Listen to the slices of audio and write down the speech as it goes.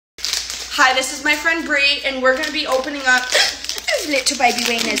Hi, this is my friend Bree, and we're gonna be opening up little baby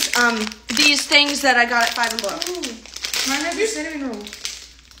wayness. These things that I got at Five and Below. Mine has a cinnamon roll.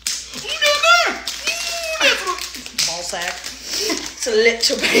 Ball sack. It's a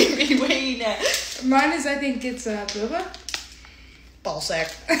little baby wayness. Mine is, I think it's boba. Ball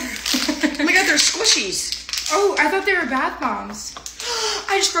sack. Oh my god, they're squishies. Oh, I thought they were bath bombs.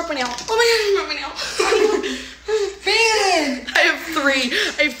 I just broke my nail. Oh my god, I broke my nail. Man! I have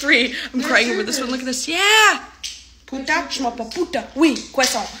three. I'm crying over this one. Look at this. Yeah. Puta, schmoppa, puta, oui,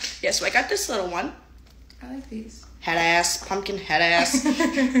 croissant. Yeah, so I got this little one. I like these. Head ass, pumpkin head ass,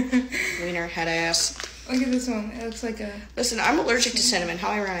 wiener head ass. Look at this one. It looks like a... Listen, I'm allergic to cinnamon. How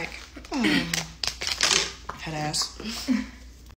ironic. Oh. Head ass.